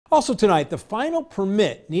Also tonight, the final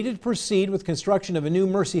permit needed to proceed with construction of a new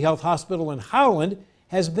Mercy Health hospital in Howland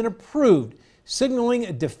has been approved, signaling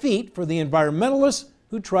a defeat for the environmentalists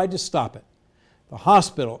who tried to stop it. The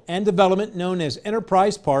hospital and development known as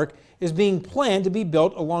Enterprise Park is being planned to be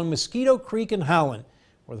built along Mosquito Creek in Howland,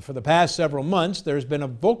 where for the past several months there has been a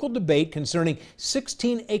vocal debate concerning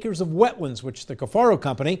 16 acres of wetlands which the Cafaro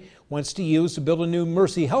Company wants to use to build a new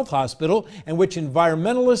Mercy Health hospital and which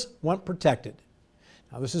environmentalists want protected.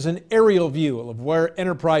 Now, this is an aerial view of where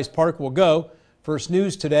Enterprise Park will go. First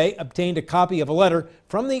News today obtained a copy of a letter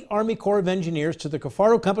from the Army Corps of Engineers to the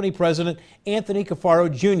Cafaro Company President Anthony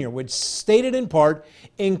Cafaro Jr., which stated in part,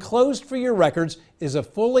 "Enclosed for your records is a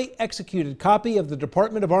fully executed copy of the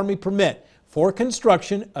Department of Army permit for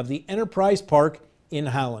construction of the Enterprise Park in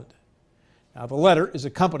Howland." Now, the letter is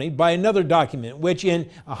accompanied by another document which, in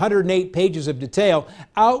 108 pages of detail,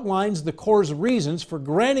 outlines the Corps' reasons for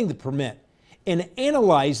granting the permit. In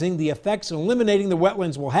analyzing the effects eliminating the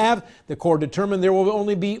wetlands will have, the Corps determined there will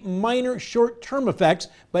only be minor short-term effects,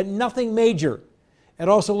 but nothing major. It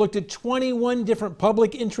also looked at 21 different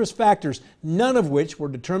public interest factors, none of which were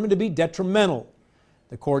determined to be detrimental.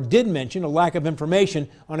 The Corps did mention a lack of information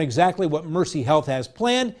on exactly what Mercy Health has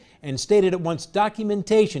planned and stated it wants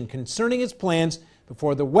documentation concerning its plans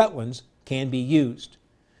before the wetlands can be used.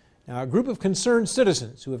 Now, a group of concerned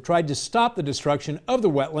citizens who have tried to stop the destruction of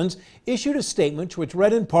the wetlands issued a statement which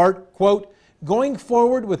read in part, quote, "Going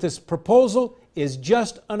forward with this proposal is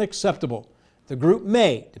just unacceptable. The group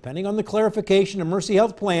may, depending on the clarification of Mercy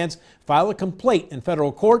Health plans, file a complaint in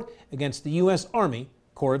federal court against the U.S. Army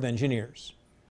Corps of Engineers."